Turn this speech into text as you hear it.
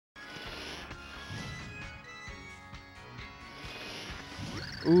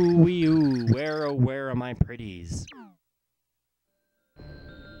Ooh wee ooh, where oh where are my pretties?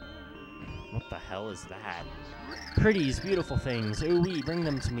 What the hell is that? Pretties, beautiful things, ooh wee, bring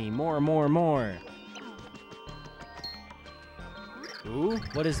them to me, more, more, more. Ooh,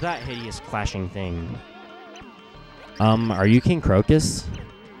 what is that hideous clashing thing? Are you King Crocus?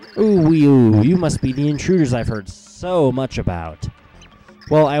 Ooh wee ooh, you must be the intruders I've heard so much about.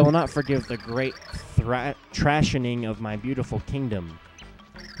 Well, I will not forgive the great trashing of my beautiful kingdom.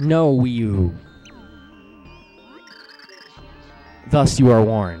 No, wee ooh. Thus you are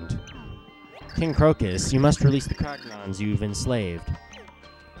warned. King Crocus, you must release the Kragnons you've enslaved.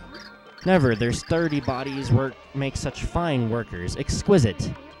 Never, their sturdy bodies make such fine workers.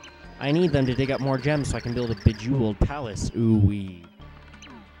 Exquisite. I need them to dig up more gems so I can build a bejeweled palace. Ooh wee.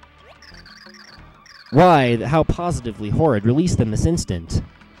 Why? How positively horrid. Release them this instant.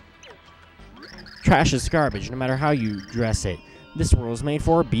 Trash is garbage, no matter how you dress it. This world is made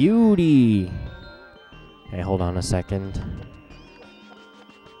for beauty. Okay, hold on a second.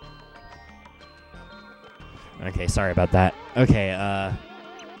 Okay, sorry about that. Okay,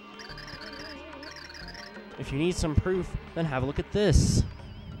 if you need some proof, then have a look at this.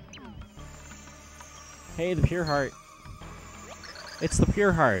 Hey, the Pure Heart. It's the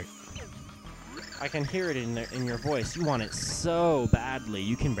Pure Heart. I can hear it in your voice. You want it so badly,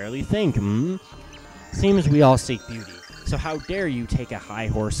 you can barely think, hmm? Seems we all seek beauty, so how dare you take a high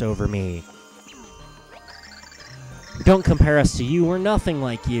horse over me? Don't compare us to you, we're nothing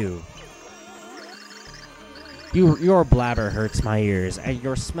like you. Your blabber hurts my ears, and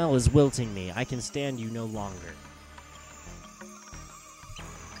your smell is wilting me. I can stand you no longer.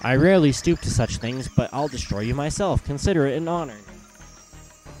 I rarely stoop to such things, but I'll destroy you myself. Consider it an honor.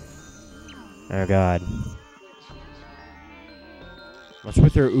 Oh god. What's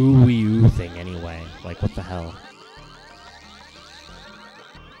with her ooh-wee-oo thing anyway? Like, what the hell?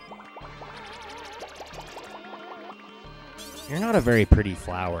 You're not a very pretty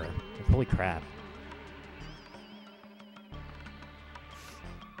flower. Like, holy crap.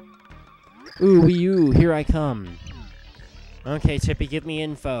 Ooh-wee-oo, here I come. Okay, Tippy, give me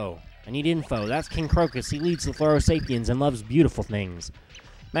info. I need info. That's King Crocus. He leads the Florosapiens and loves beautiful things.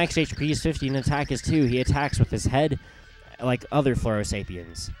 Max HP is 50 and attack is 2. He attacks with his head like other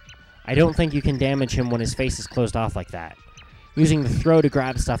Florosapiens. I don't think you can damage him when his face is closed off like that. Using the throw to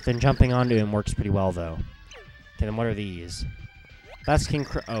grab stuff, then jumping onto him works pretty well, though. Okay, then what are these? That's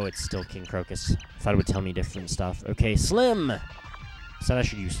oh, it's still King Crocus. I thought it would tell me different stuff. Okay, Slim! Said I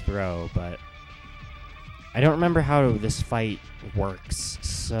should use throw, but I don't remember how this fight works,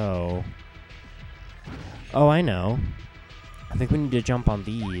 so... Oh, I know. I think we need to jump on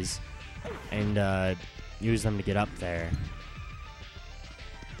these and use them to get up there.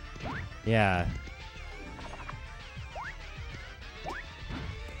 Yeah.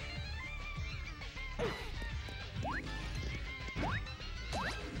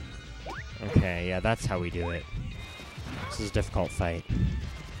 Okay, yeah, that's how we do it. This is a difficult fight.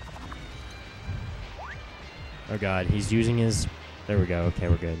 Oh god, he's using his... There we go, okay,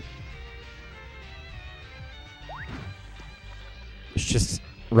 we're good. Let's just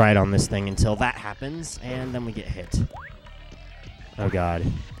ride on this thing until that happens, and then we get hit. Oh god.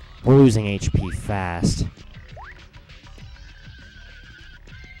 We're losing HP fast.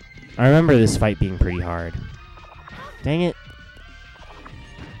 I remember this fight being pretty hard. Dang it.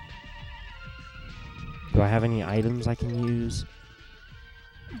 Do I have any items I can use?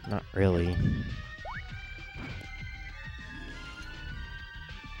 Not really.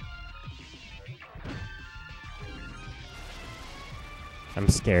 I'm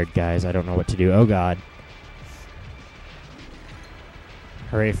scared, guys. I don't know what to do. Oh, God.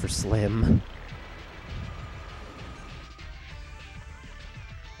 Hooray for Slim.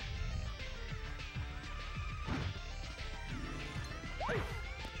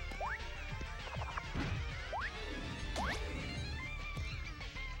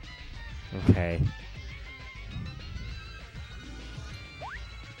 Okay.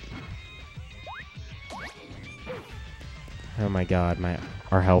 Oh my god,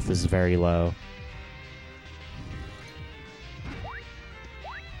 our health is very low.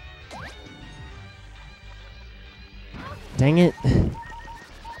 Dang it.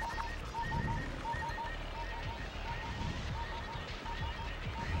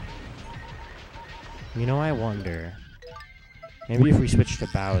 You know, I wonder. Maybe if we switch to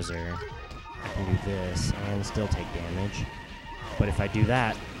Bowser, I can do this and still take damage. But if I do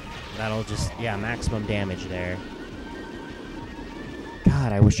that, that'll just, yeah, maximum damage there.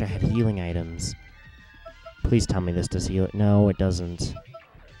 God, I wish I had healing items. Please tell me this does heal it. No, it doesn't.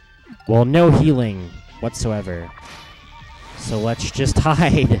 Well, no healing whatsoever. So let's just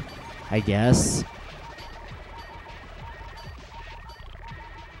hide, I guess.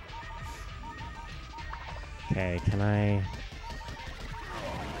 Okay, can I...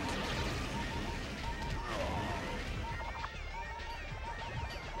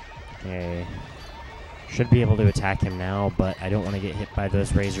 Okay. Should be able to attack him now, but I don't want to get hit by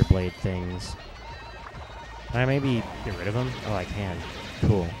those razor blade things. Can I maybe get rid of him? Oh, I can.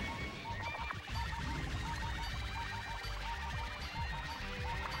 Cool.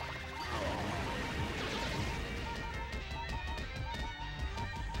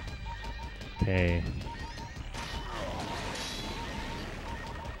 Okay.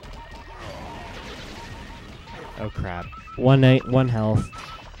 Oh crap. One health.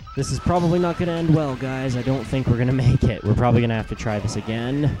 This is probably not going to end well, guys. I don't think we're going to make it. We're probably going to have to try this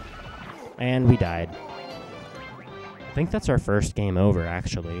again. And we died. I think that's our first game over,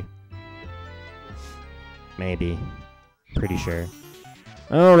 actually. Maybe. Pretty sure.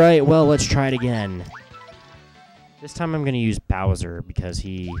 Alright, well, let's try it again. This time I'm going to use Bowser because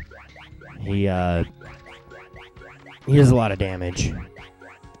he does a lot of damage.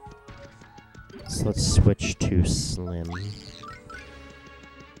 So let's switch to Slim.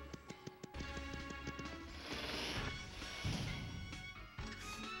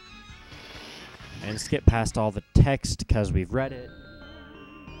 And skip past all the text because we've read it.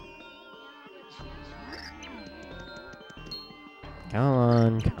 Come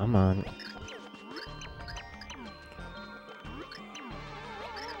on, come on.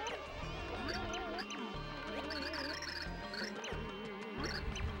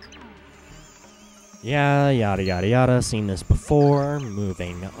 Yeah, yada yada yada. Seen this before.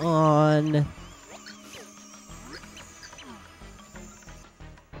 Moving on.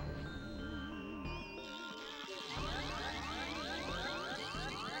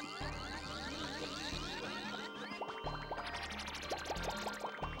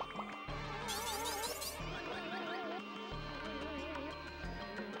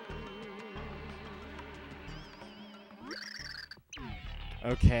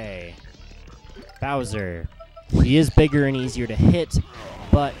 Okay. Bowser. He is bigger and easier to hit,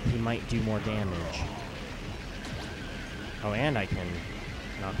 but he might do more damage. Oh, and I can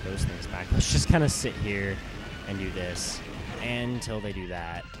knock those things back. Let's just kind of sit here and do this until they do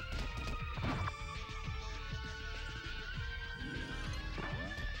that.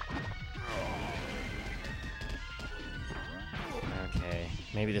 Okay.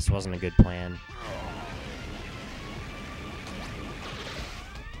 Maybe this wasn't a good plan.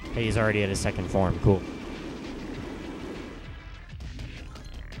 Hey, he's already at his second form. Cool.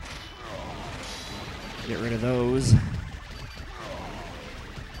 Get rid of those.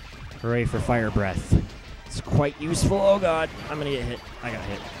 Hooray for Fire Breath. It's quite useful. Oh god, I'm gonna get hit. I got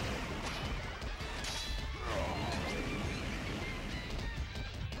hit.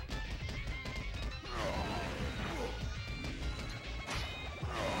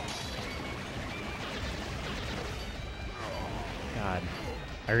 God.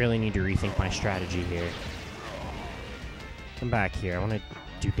 I really need to rethink my strategy here. Come back here. I want to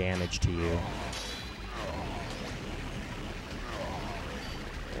do damage to you.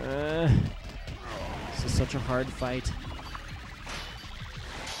 This is such a hard fight.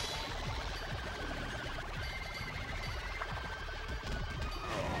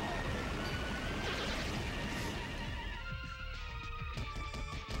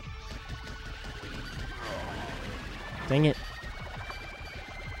 Dang it.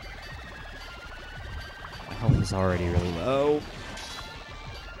 My health is already really low.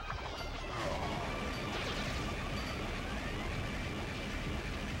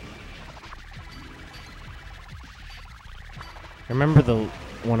 Remember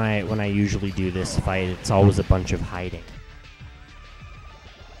when I usually do this fight, it's always a bunch of hiding.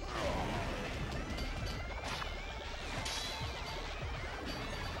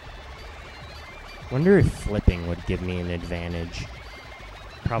 Wonder if flipping would give me an advantage.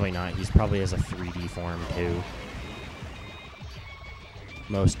 Probably not. He's probably has a 3D form too.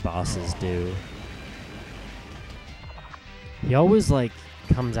 Most bosses do. He always like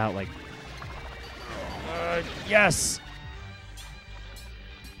comes out like, yes.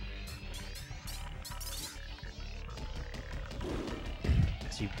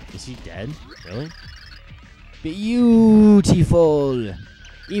 Is he dead? Really? Beautiful.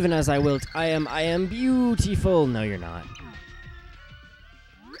 Even as I wilt, I am beautiful. No, you're not.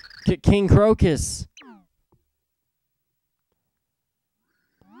 King Crocus.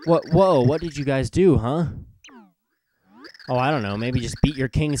 What? Whoa, what did you guys do, huh? Oh, I don't know. Maybe just beat your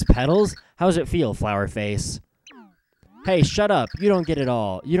king's petals? How's it feel, Flower Face? Hey, shut up. You don't get it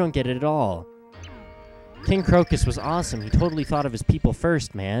all. You don't get it at all. King Crocus was awesome. He totally thought of his people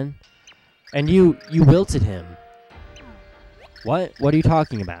first, man. And you wilted him. What? What are you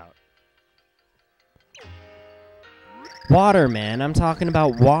talking about? Water, man. I'm talking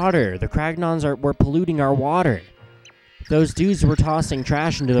about water. The Kragnons were polluting our water. Those dudes were tossing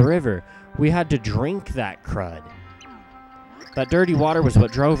trash into the river. We had to drink that crud. That dirty water was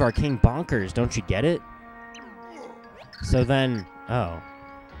what drove our king bonkers. Don't you get it? So then... Oh.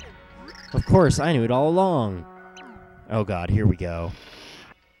 Of course, I knew it all along. Oh god, here we go.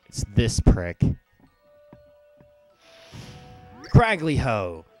 It's this prick. Cragley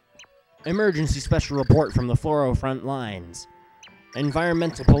Ho! Emergency special report from the Fluoro front lines.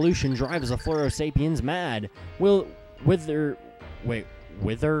 Environmental pollution drives the Fluorosapiens mad. Will they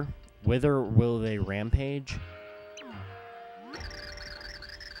rampage?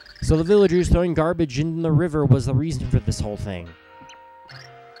 So the villagers throwing garbage in the river was the reason for this whole thing.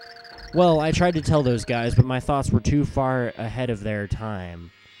 Well, I tried to tell those guys, but my thoughts were too far ahead of their time.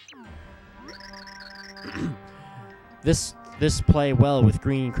 This play well with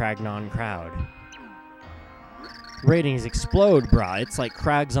Green Kragnon crowd. Ratings explode, brah. It's like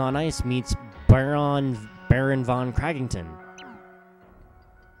Crags on Ice meets Baron von Craggington.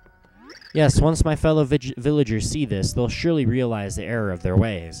 Yes, once my fellow villagers see this, they'll surely realize the error of their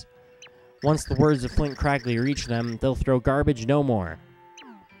ways. Once the words of Flint Cragley reach them, they'll throw garbage no more.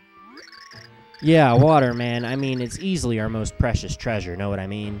 Yeah, water, man. I mean, it's easily our most precious treasure, know what I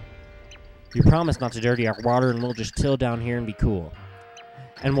mean? You promise not to dirty our water and we'll just chill down here and be cool.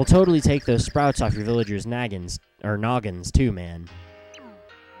 And we'll totally take those sprouts off your villagers' noggins too, man.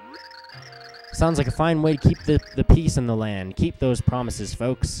 Sounds like a fine way to keep the peace in the land. Keep those promises,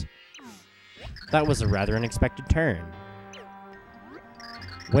 folks. That was a rather unexpected turn.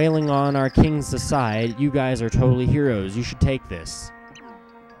 Wailing on our kings aside, you guys are totally heroes. You should take this.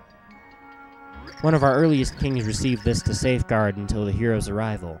 One of our earliest kings received this to safeguard until the hero's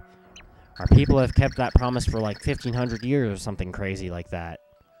arrival. Our people have kept that promise for like 1,500 years or something crazy like that.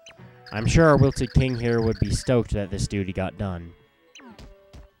 I'm sure our wilted king here would be stoked that this duty got done.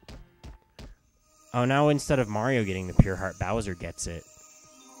 Oh, now instead of Mario getting the Pure Heart, Bowser gets it.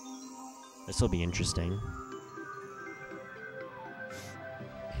 This'll be interesting.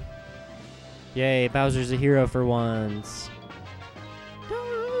 Yay, Bowser's a hero for once.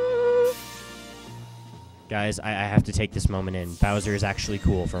 Guys, I have to take this moment in. Bowser is actually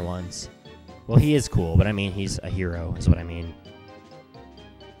cool for once. Well, he is cool, but I mean, he's a hero, is what I mean.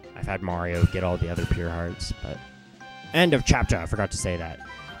 I've had Mario get all the other Pure Hearts, but... End of chapter, I forgot to say that.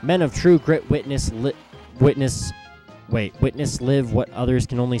 Men of true grit witness live what others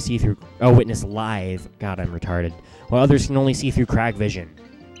can only see through... Oh, witness live. God, I'm retarded. What others can only see through Crag vision.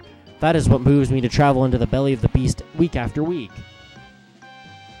 That is what moves me to travel into the belly of the beast week after week.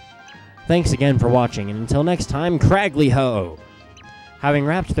 Thanks again for watching, and until next time, Cragley Ho! Having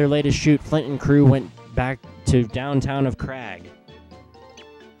wrapped their latest shoot, Flint and crew went back to downtown of Crag.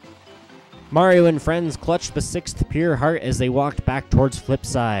 Mario and friends clutched the 6th Pure Heart as they walked back towards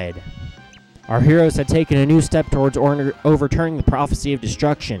Flipside. Our heroes had taken a new step towards overturning the prophecy of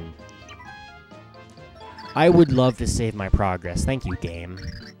destruction. I would love to save my progress. Thank you, game.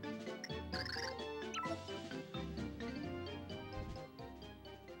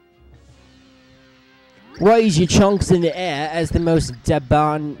 Raise your chunks in the air as the most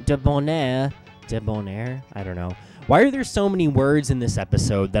debonair? I don't know. Why are there so many words in this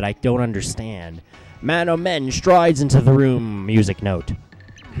episode that I don't understand? Man o' men strides into the room, music note.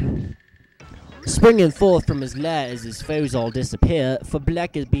 Springing forth from his lair as his foes all disappear, for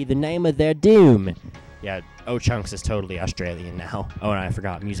black is be the name of their doom. Yeah, O-Chunks is totally Australian now. Oh, and I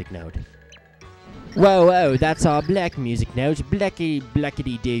forgot, music note. Whoa, that's our black music note.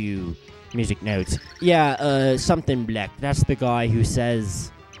 Blackity-doo. Music notes. Yeah, something black. That's the guy who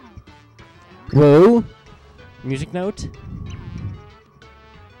says... Whoa? Music note?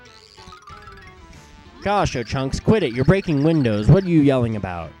 Gosh, O-Chunks, quit it. You're breaking windows. What are you yelling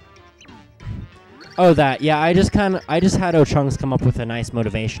about? Oh, that. Yeah, I just had O-Chunks come up with a nice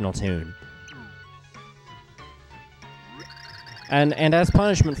motivational tune. And as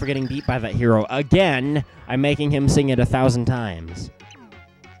punishment for getting beat by that hero again, I'm making him sing it 1,000 times.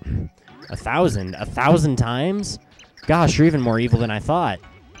 1,000? 1,000 times? Gosh, you're even more evil than I thought.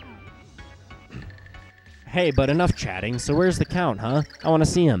 Hey, but enough chatting, so where's the Count, huh? I want to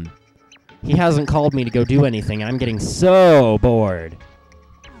see him. He hasn't called me to go do anything, and I'm getting so bored.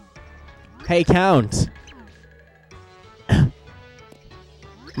 Hey, Count!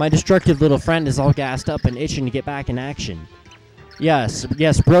 My destructive little friend is all gassed up and itching to get back in action. Yes,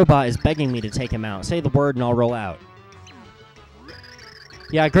 Robot is begging me to take him out. Say the word and I'll roll out.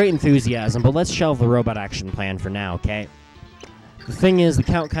 Yeah, great enthusiasm, but let's shelve the robot action plan for now, okay? The thing is, the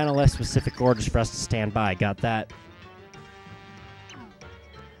Count kind of left specific orders for us to stand by. Got that?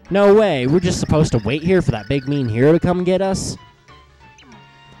 No way. We're just supposed to wait here for that big mean hero to come get us?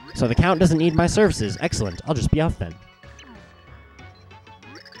 So the Count doesn't need my services. Excellent. I'll just be off then.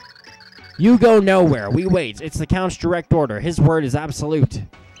 You go nowhere. We wait. It's the Count's direct order. His word is absolute.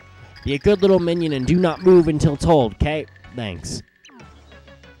 Be a good little minion and do not move until told, okay? Thanks.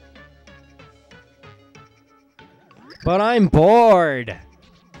 But I'm bored.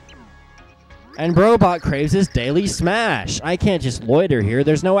 And Brobot craves his daily smash. I can't just loiter here.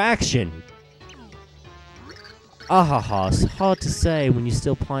 There's no action. Ahaha, it's hard to say when you're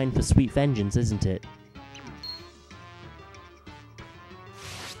still pine for sweet vengeance, isn't it?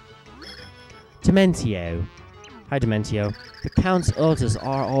 Dementio. Hi, Dementio. The Count's orders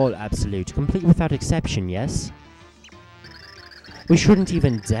are all absolute, complete without exception, yes? We shouldn't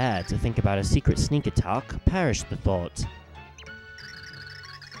even dare to think about a secret sneak attack. Perish the thought.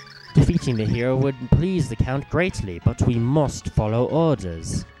 Defeating the hero would please the Count greatly, but we must follow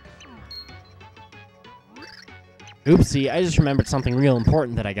orders. Oopsie, I just remembered something real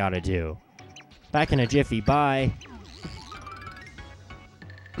important that I gotta do. Back in a jiffy, bye.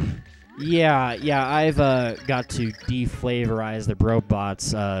 Yeah, I've got to deflavorize the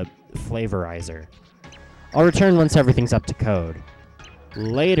Brobot's flavorizer. I'll return once everything's up to code.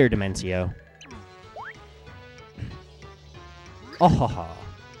 Later, Dementio. Oh ha ha.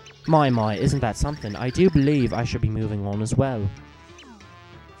 My, isn't that something? I do believe I should be moving on as well.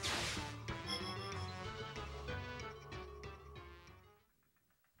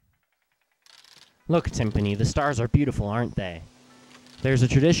 Look, Timpani, the stars are beautiful, aren't they? There's a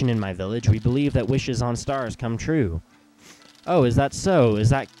tradition in my village. We believe that wishes on stars come true. Oh, is that so?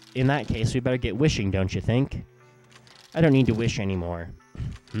 In that case, we better get wishing, don't you think? I don't need to wish anymore.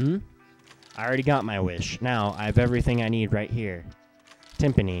 I already got my wish. Now, I have everything I need right here.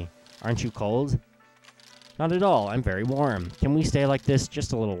 Timpani, aren't you cold? Not at all. I'm very warm. Can we stay like this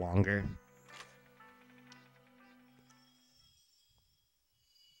just a little longer?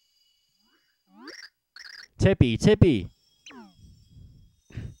 Tippy!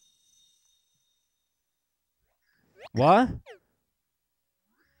 What?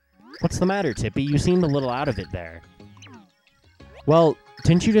 What's the matter, Tippy? You seemed a little out of it there. Well,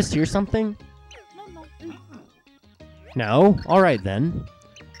 didn't you just hear something? No? Alright then.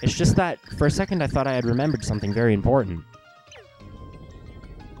 It's just that, for a second I thought I had remembered something very important.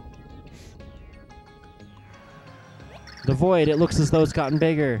 The void, it looks as though it's gotten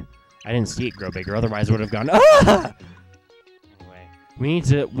bigger. I didn't see it grow bigger, otherwise it would have gone, ah! Anyway,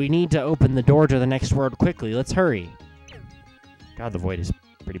 we need to open the door to the next world quickly. Let's hurry. God, the void is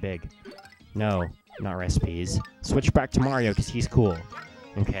pretty big. No, not recipes. Switch back to Mario because he's cool.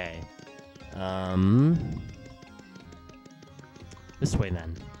 Okay. This way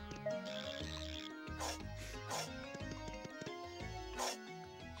then.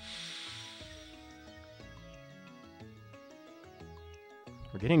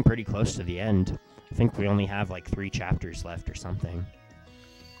 We're getting pretty close to the end. I think we only have like 3 chapters left or something.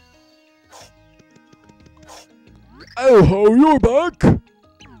 Oh ho, you're back!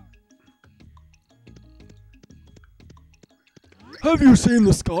 Have you seen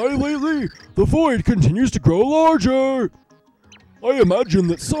the sky lately? The void continues to grow larger! I imagine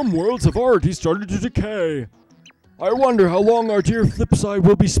that some worlds have already started to decay. I wonder how long our dear Flipside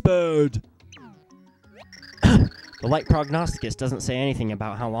will be spared. The Light Prognosticus doesn't say anything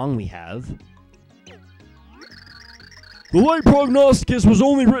about how long we have. The Light Prognosticus was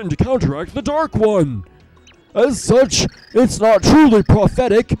only written to counteract the Dark One. As such, it's not truly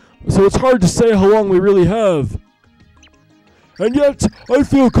prophetic, so it's hard to say how long we really have. And yet, I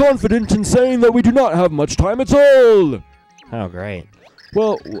feel confident in saying that we do not have much time at all. Oh, great.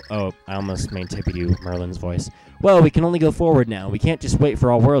 Well, oh, I almost made Tippy do Merlin's voice. Well, we can only go forward now. We can't just wait for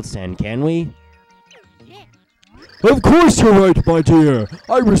all worlds to end, can we? Of course you're right, my dear.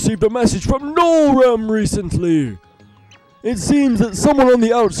 I received a message from Nolrem recently. It seems that someone on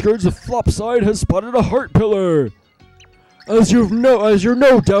the outskirts of Flopside has spotted a heart pillar. As you're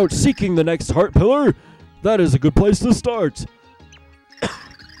no doubt seeking the next heart pillar, that is a good place to start.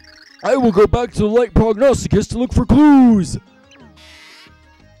 I will go back to the Light Prognosticus to look for clues.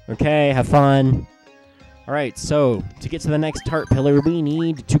 Okay, have fun. Alright, so, to get to the next heart pillar, we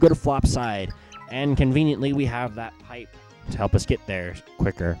need to go to Flopside. And conveniently, we have that pipe to help us get there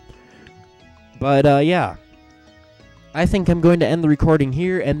quicker. But, yeah. I think I'm going to end the recording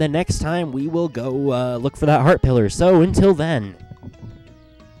here, and then next time we will go look for that heart pillar. So, until then.